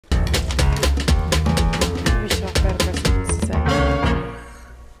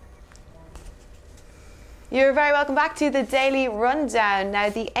You're very welcome back to the Daily Rundown. Now,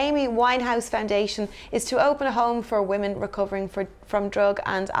 the Amy Winehouse Foundation is to open a home for women recovering from drug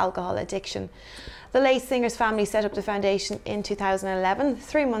and alcohol addiction. The late singer's family set up the foundation in 2011,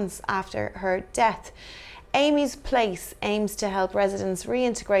 3 months after her death. Amy's Place aims to help residents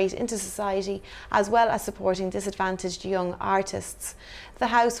reintegrate into society as well as supporting disadvantaged young artists. The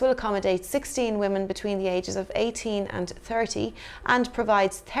house will accommodate 16 women between the ages of 18 and 30 and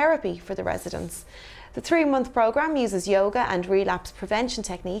provides therapy for the residents. The 3-month programme uses yoga and relapse prevention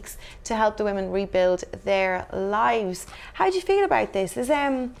techniques to help the women rebuild their lives. How do you feel about this? Is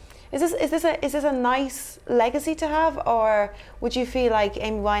this a nice legacy to have, or would you feel like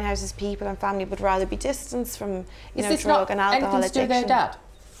Amy Winehouse's people and family would rather be distanced from, drug and alcohol addiction? Anything to do with their dad?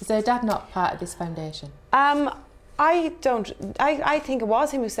 Is their dad not part of this foundation? I think it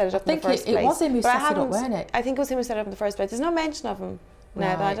was him who set it up in the first place. It was him who set it up, wasn't it? I think it was him who set it up in the first place. There's no mention of him. No,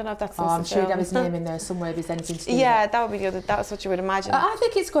 right. I don't know if that's. I'm sure he'd have his name in there somewhere if there's anything to do with it. Yeah, that would be the other. That's what you would imagine. I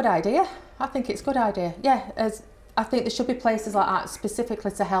think it's a good idea. Yeah, I think there should be places like that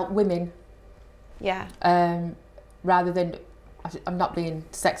specifically to help women. Yeah. Rather than, I'm not being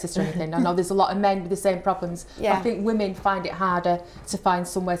sexist or anything. I know there's a lot of men with the same problems. Yeah. But I think women find it harder to find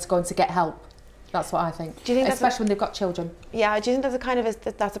somewhere to go and to get help. That's what I think. Do you think especially when they've got children? Yeah. Do you think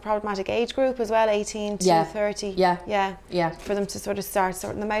that's a problematic age group as well, 18 to 30? Yeah. For them to sort of start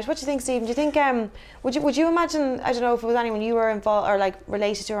sorting them out. What do you think, Stephen? Do you think would you imagine? I don't know if it was anyone you were involved or like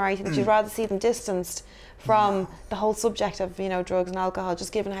related to or anything. That you'd rather see them distanced from the whole subject of drugs and alcohol,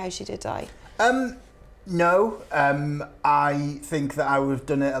 just given how she did die? No, I think that I would have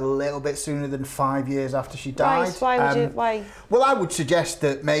done it a little bit sooner than 5 years after she died. Right, why would you? Why? Well, I would suggest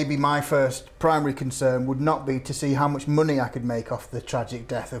that maybe my first primary concern would not be to see how much money I could make off the tragic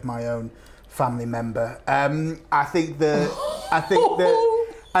death of my own family member. I think,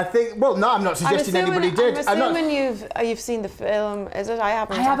 well, no, I'm not suggesting anybody did. I'm assuming you've seen the film, is it? I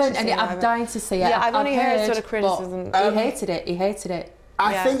haven't, and I'm dying to see it. Yeah, I've only heard sort of criticism. He hated it.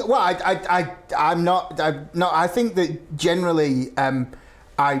 I think. Well, I'm not. I think that generally,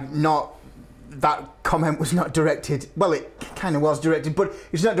 that comment was not directed. Well, it kind of was directed, but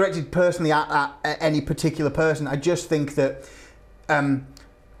it's not directed personally at any particular person. I just think that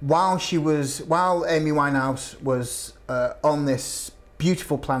while Amy Winehouse was on this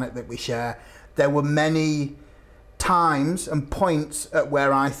beautiful planet that we share, there were many times and points at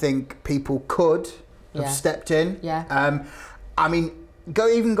where I think people could have stepped in. Yeah. I mean.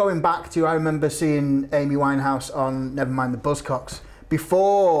 Even going back to, I remember seeing Amy Winehouse on Nevermind the Buzzcocks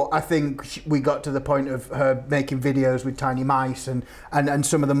before I think we got to the point of her making videos with tiny mice and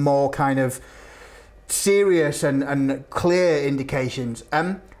some of the more kind of serious and clear indications.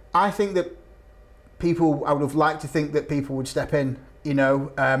 I think that I would have liked to think that people would step in.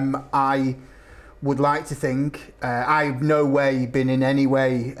 I would like to think I've no way been in any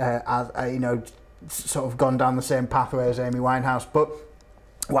way sort of gone down the same pathway as Amy Winehouse, but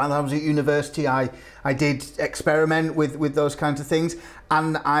while I was at university, I did experiment with those kinds of things,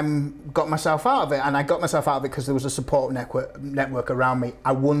 and got myself out of it. And I got myself out of it because there was a support network around me.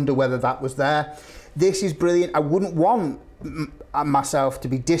 I wonder whether that was there. This is brilliant. I wouldn't want myself to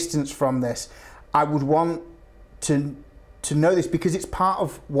be distanced from this. I would want to know this because it's part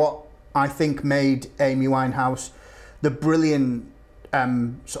of what I think made Amy Winehouse the brilliant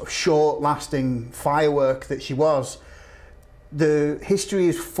sort of short-lasting firework that she was. The history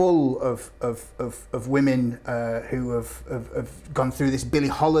is full of women who have gone through this. Billie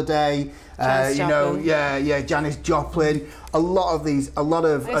Holiday, Janis Joplin, a lot of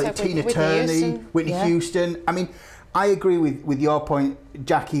Tina Turner, Whitney Houston. I mean, I agree with your point,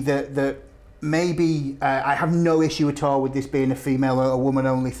 Jacqui, that maybe I have no issue at all with this being a female or a woman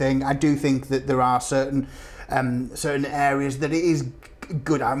only thing. I do think that there are certain areas that it is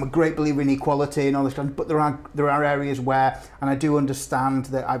good. I'm a great believer in equality and all this stuff, but there are areas where, and I do understand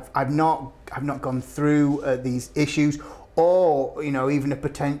that I've not gone through these issues, or even a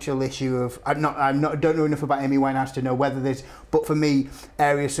potential issue of I don't know enough about Amy Winehouse to know whether there's, but for me,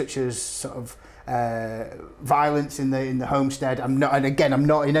 areas such as sort of violence in the homestead. I'm not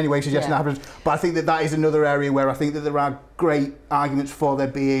in any way suggesting that happens, but I think that is another area where I think that there are great arguments for there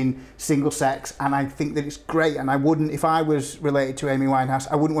being single sex, and I think that it's great. And I wouldn't, if I was related to Amy Winehouse,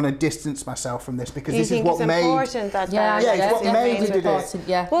 I wouldn't want to distance myself from this because this is what made. Important that it's what made me do this.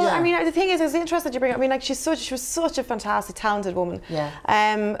 Yeah. Well, I mean, the thing is, it's interesting that you bring up. I mean, like she was such a fantastic, talented woman. Yeah.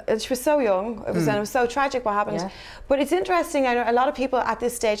 She was so young. It was so tragic what happened. Yeah. But it's interesting. I know a lot of people at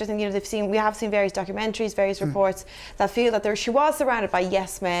this stage. I think we have seen various documentaries, various reports that feel that she was surrounded by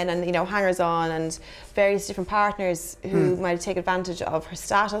yes men and hangers on and various different partners who might have taken advantage of her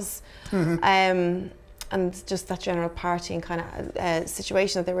status. just that general partying kind of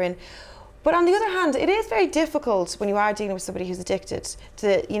situation that they're in. But on the other hand, it is very difficult when you are dealing with somebody who's addicted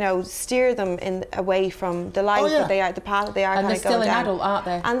to, you know, steer them away from the life that they are, the path that they are kind of going down. And they're still an adult, aren't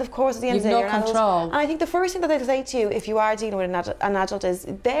they? And of course, at the end of the day, you're an adult. And I think the first thing that they'll say to you if you are dealing with an adult is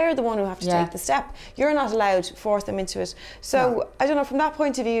they're the one who have to take the step. You're not allowed to force them into it. So I don't know, from that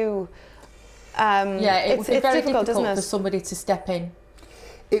point of view, it would be very difficult isn't it? for somebody to step in.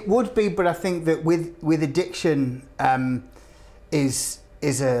 It would be, but I think that with addiction, it's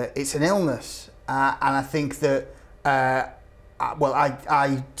an illness, and I think that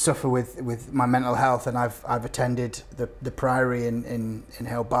I suffer with my mental health, and I've attended the Priory in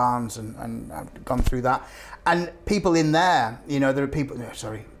Hale Barnes, and I've gone through that, and people in there, you know, there are people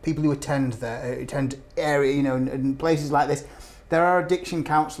who attend area, you know, in places like this. There are addiction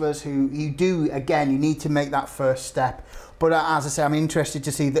counsellors who you need to make that first step. But as I say, I'm interested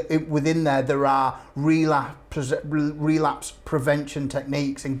to see that within there are relapse prevention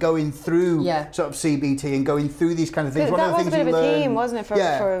techniques, and going through sort of CBT and going through these kind of things. That was a bit of a theme, wasn't it,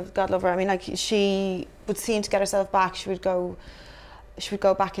 for God Love Her? I mean, like, she would seem to get herself back. She would go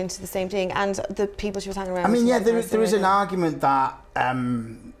back into the same thing, and the people she was hanging around. I mean, there is an argument that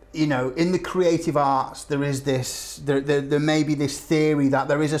you know, in the creative arts, there may be this theory that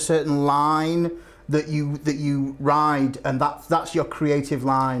there is a certain line that you ride, and that's your creative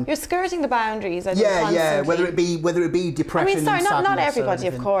line. You're skirting the boundaries. I think, constantly. Whether it be depression. I mean, sorry, not everybody,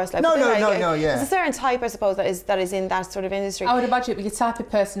 of course. Like, no. There's a certain type, I suppose, that is in that sort of industry. I would imagine it'd be a type of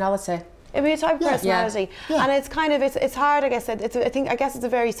personality. It'd be a type of personality, and it's kind of it's hard. I guess I guess it's a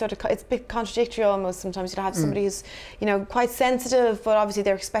very sort of it's a bit contradictory almost sometimes. You have somebody who's, you know, quite sensitive, but obviously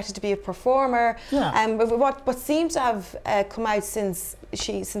they're expected to be a performer. But what seems to have come out since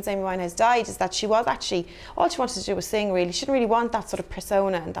Amy Winehouse died is that she was actually, all she wanted to do was sing. Really, she didn't really want that sort of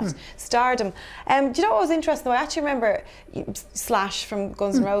persona and that stardom. Do you know what was interesting though? I actually remember Slash from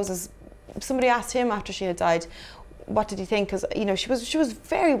Guns N' Roses. Somebody asked him after she had died, what did he think? Because, you know, she was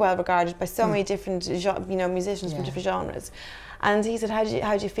very well regarded by so many different musicians from different genres. And he said, how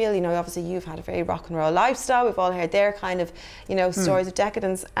do you feel? You know, obviously you've had a very rock and roll lifestyle. We've all heard their kind of, you know, stories of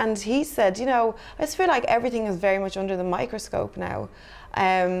decadence. And he said, you know, I just feel like everything is very much under the microscope now.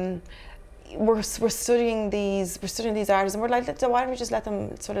 We're studying these artists, and we're like, why don't we just let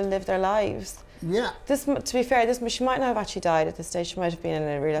them sort of live their lives? Yeah. To be fair, she might not have actually died at this stage. She might have been in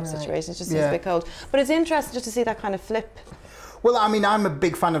a relapse situation. It just seems a bit cold. But it's interesting just to see that kind of flip. Well, I mean, I'm a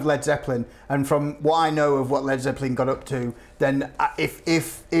big fan of Led Zeppelin, and from what I know of what Led Zeppelin got up to, then if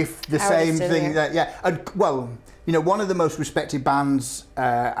the same thing you know, one of the most respected bands,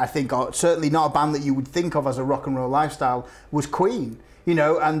 I think, or certainly not a band that you would think of as a rock and roll lifestyle, was Queen. You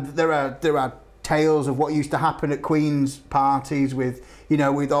know, and there are tales of what used to happen at Queen's parties with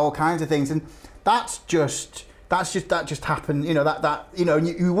all kinds of things, and that just happened. You know, that you know,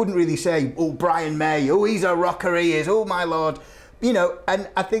 you wouldn't really say, oh, Brian May, oh, he's a rocker, he is, oh my lord, you know. And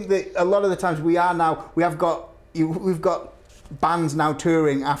I think that a lot of the times we've got bands now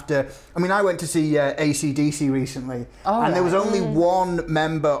touring after. I mean, I went to see AC/DC recently, and there was only one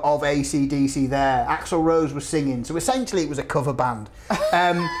member of AC/DC there. Axl Rose was singing, so essentially it was a cover band.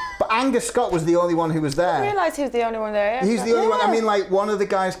 But Angus Scott was the only one who was there. I realised he was the only one there. Yeah. He's the only one. I mean, like, one of the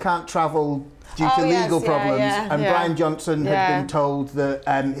guys can't travel due to legal problems, and Brian Johnson had been told that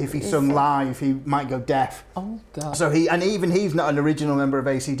if he sung live, he might go deaf. Oh God! So he's not an original member of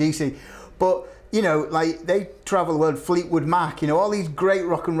AC/DC, but. You know, like, they travel the world. Fleetwood Mac, you know, all these great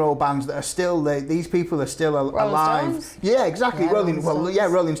rock and roll bands that are still, these people are still alive. Stones? Yeah, exactly. Rolling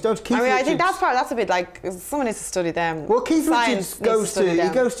Stones. Keith Richards. I think that's a bit like, someone needs to study them. Well, Keith Richards goes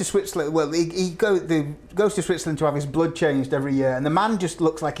to Switzerland. Well, he goes to Switzerland to have his blood changed every year, and the man just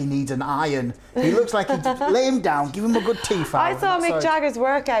looks like he needs an iron. He looks like lay him down, give him a good teeth out. I saw Mick Jagger's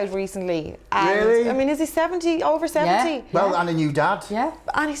workout recently. And, really? I mean, is he 70? Over 70? Yeah. Well, and a new dad. Yeah.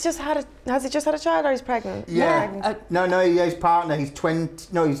 And has he just had a child, or he's pregnant? Yeah. His partner, he's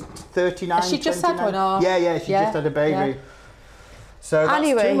 20. No, he's 39. Has she just 29. had one? Or? Yeah, she just had a baby. Yeah. So that's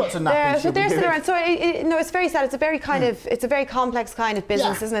anyway, lots of nappies. So they're still around. So it's very sad. It's a very kind of, it's a very complex kind of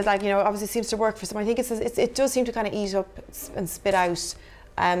business, isn't it? Like, you know, obviously it seems to work for some. I think it does seem to kind of eat up and spit out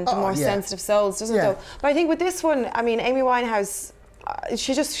the more sensitive souls, doesn't it? But I think with this one, I mean, Amy Winehouse,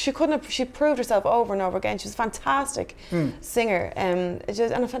 she proved herself over and over again. She was a fantastic singer and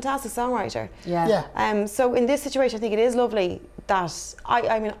a fantastic songwriter. So in this situation, I think it is lovely that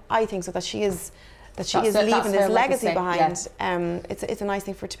I think so, that she is leaving this legacy behind. It's a nice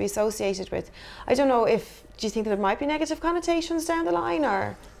thing for it to be associated with. I don't know, do you think that there might be negative connotations down the line,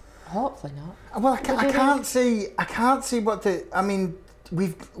 or? Hopefully not. Well, I can't see what I mean,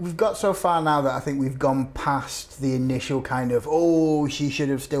 we've got so far now that I think we've gone past the initial kind of, oh, she should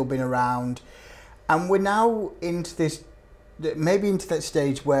have still been around, and we're now into this, maybe into that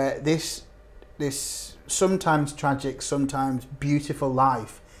stage where this sometimes tragic, sometimes beautiful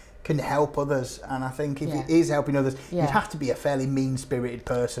life can help others, and I think if it is helping others, you'd have to be a fairly mean-spirited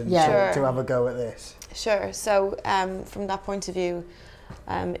person to have a go at this. Sure. So from that point of view,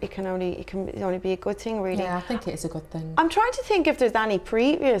 it can only be a good thing, really. Yeah, I think it is a good thing. I'm trying to think if there's any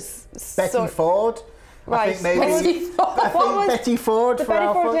previous. Betty Ford. Right. I think maybe Betty Ford the for Betty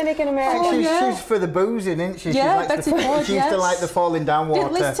our Ford clinic in America. She's for the boozing, isn't she? Yeah, Betty Ford. She used to like the falling down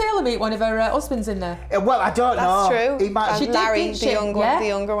water. Did Liz Taylor meet one of her husbands in there? Well, I don't know. That's true. He might. She Larry, the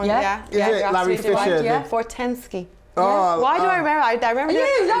younger one. Yeah. Is it Larry Fisher? Right. Yeah. Fortensky. Oh, why do I remember? I remember.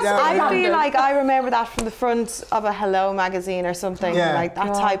 I feel like I remember that from the front of a Hello magazine or something, like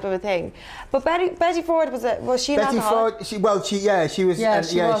that type of a thing. But Betty Ford was she an alcoholic? Betty Ford. She was.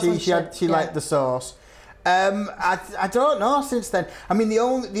 She liked the sauce. I don't know since then. I mean, the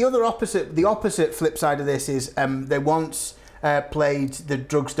opposite flip side of this is they once played The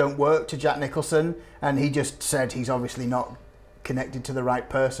Drugs Don't Work to Jack Nicholson, and he just said he's obviously not connected to the right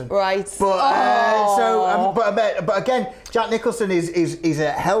person. Right. But but again, Jack Nicholson is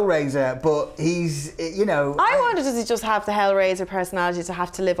a hellraiser, but he's I wonder, does he just have the hellraiser personality to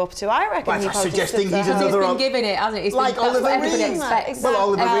have to live up to? I reckon he's suggesting he's another. He's been given it, hasn't he? Like Oliver Reed. Exactly.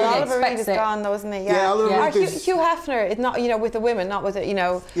 Well, Oliver Reed is gone, though, isn't he? Yeah, Oliver Reed. Hugh Hefner, it's not with the women, not with it.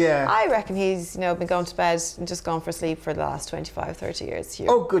 Yeah. I reckon he's been going to bed and just gone for sleep for the last 25, 30 years. Hugh.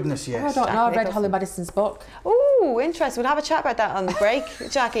 Oh goodness, yes. I don't know. I read Holly Madison's book. Oh, interesting. We'll have a chat about that on the break,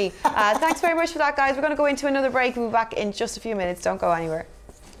 Jacqui. Thanks very much for that, guys. We're going to go into another break. We'll be back in just a few minutes. Don't go anywhere.